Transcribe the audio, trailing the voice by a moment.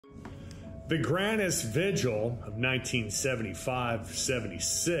The Grannis Vigil of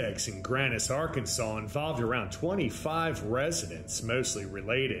 1975-76 in Grannis, Arkansas involved around 25 residents, mostly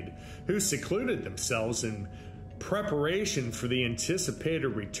related, who secluded themselves in preparation for the anticipated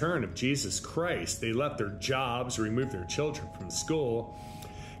return of Jesus Christ. They left their jobs, removed their children from school,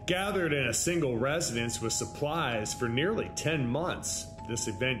 gathered in a single residence with supplies for nearly 10 months. This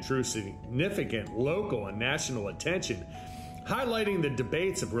event drew significant local and national attention, highlighting the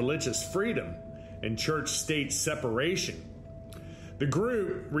debates of religious freedom and church-state separation. The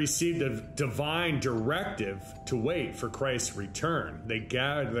group received a divine directive to wait for Christ's return. They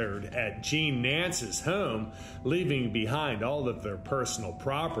gathered at Jean Nance's home, leaving behind all of their personal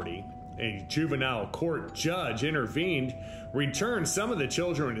property. A juvenile court judge intervened, returned some of the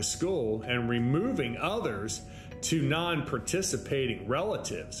children to school, and removing others to non-participating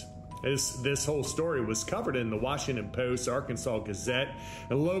relatives. This whole story was covered in the Washington Post, Arkansas Gazette,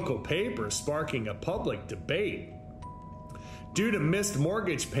 and local papers, sparking a public debate. Due to missed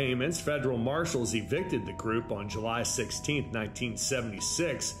mortgage payments, federal marshals evicted the group on July 16,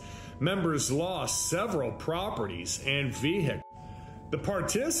 1976. Members lost several properties and vehicles. The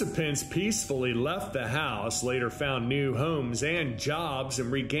participants peacefully left the house, later found new homes and jobs,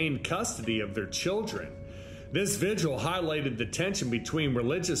 and regained custody of their children. This vigil highlighted the tension between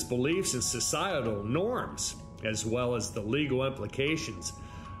religious beliefs and societal norms, as well as the legal implications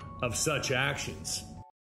of such actions.